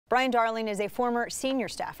Brian Darling is a former senior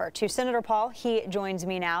staffer to Senator Paul. He joins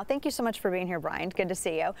me now. Thank you so much for being here, Brian. Good to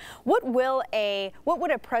see you. What would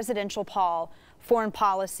a presidential Paul foreign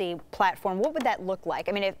policy platform, what would that look like?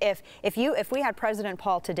 I mean, if we had President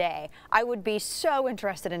Paul today, I would be so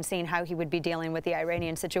interested in seeing how he would be dealing with the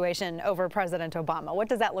Iranian situation over President Obama. What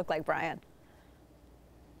does that look like, Brian?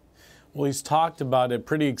 Well, he's talked about it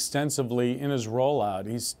pretty extensively in his rollout.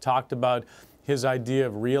 He's talked about his idea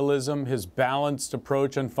of realism, his balanced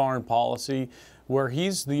approach on foreign policy, where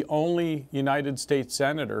he's the only United States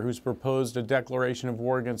senator who's proposed a declaration of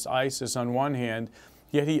war against ISIS on one hand,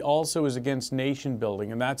 yet he also is against nation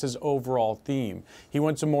building, and that's his overall theme. He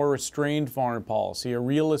wants a more restrained foreign policy, a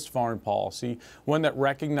realist foreign policy, one that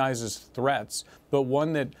recognizes threats, but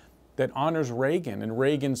one that honors Reagan and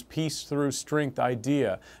Reagan's peace through strength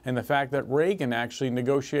idea, and the fact that Reagan actually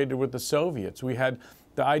negotiated with the Soviets. We had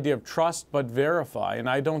the idea of trust but verify, and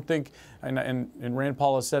I don't think, and Rand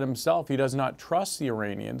Paul has said himself, he does not trust the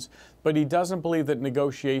Iranians, but he doesn't believe that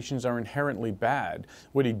negotiations are inherently bad.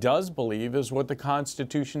 What he does believe is what the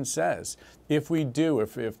Constitution says. If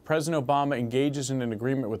President Obama engages in an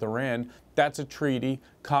agreement with Iran, that's a treaty.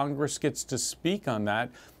 Congress gets to speak on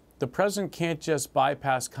that. The president can't just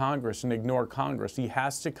bypass Congress and ignore Congress. He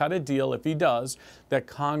has to cut a deal, if he does, that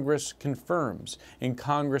Congress confirms and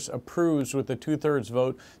Congress approves with a 2/3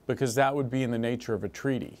 vote, because that would be in the nature of a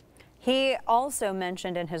treaty. He also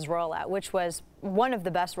mentioned in his rollout, which was one of the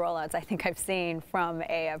best rollouts I think I've seen from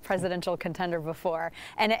a presidential contender before.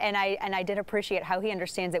 And I did appreciate how he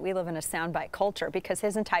understands that we live in a soundbite culture, because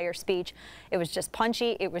his entire speech, it was just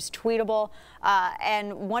punchy, it was tweetable.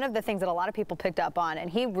 And one of the things that a lot of people picked up on, and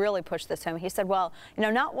he really pushed this home, he said, well, you know,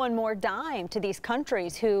 not one more dime to these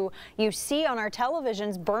countries who you see on our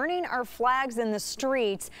televisions burning our flags in the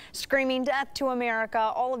streets, screaming death to America,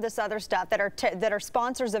 all of this other stuff that are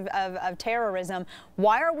sponsors of terrorism.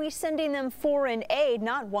 Why are we sending them foreign aid,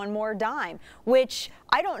 not one more dime? Which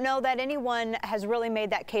I don't know that anyone has really made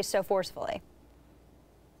that case so forcefully.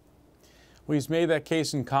 Well, he's made that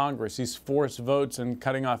case in Congress. He's forced votes in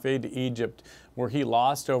cutting off aid to Egypt, where he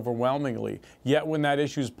lost overwhelmingly. Yet when that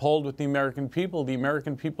issue is pulled with the American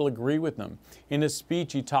people agree with him. In his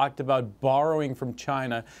speech, he talked about borrowing from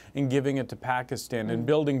China and giving it to Pakistan and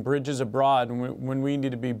building bridges abroad when we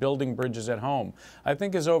need to be building bridges at home. I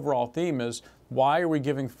think his overall theme is, why are we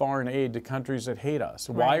giving foreign aid to countries that hate us?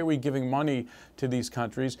 Right. Why are we giving money to these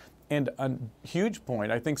countries? And a huge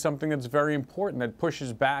point, I think something that's very important that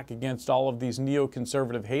pushes back against all of these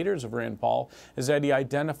neoconservative haters of Rand Paul, is that he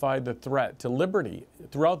identified the threat to liberty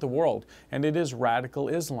throughout the world, and it is radical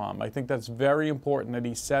Islam. I think that's very important that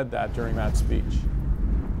he said that during that speech.